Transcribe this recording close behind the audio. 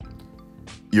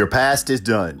Your past is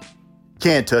done.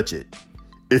 Can't touch it.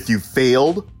 If you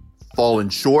failed, fallen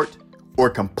short, or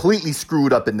completely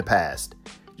screwed up in the past,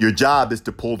 your job is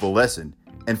to pull the lesson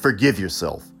and forgive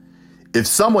yourself. If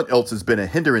someone else has been a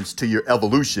hindrance to your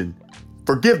evolution,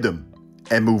 forgive them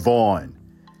and move on.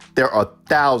 There are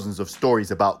thousands of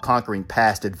stories about conquering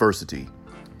past adversity.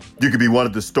 You could be one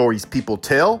of the stories people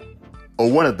tell, or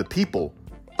one of the people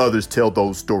others tell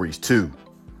those stories to.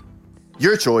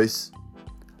 Your choice.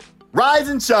 Rise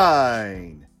and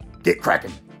shine. Get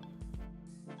cracking.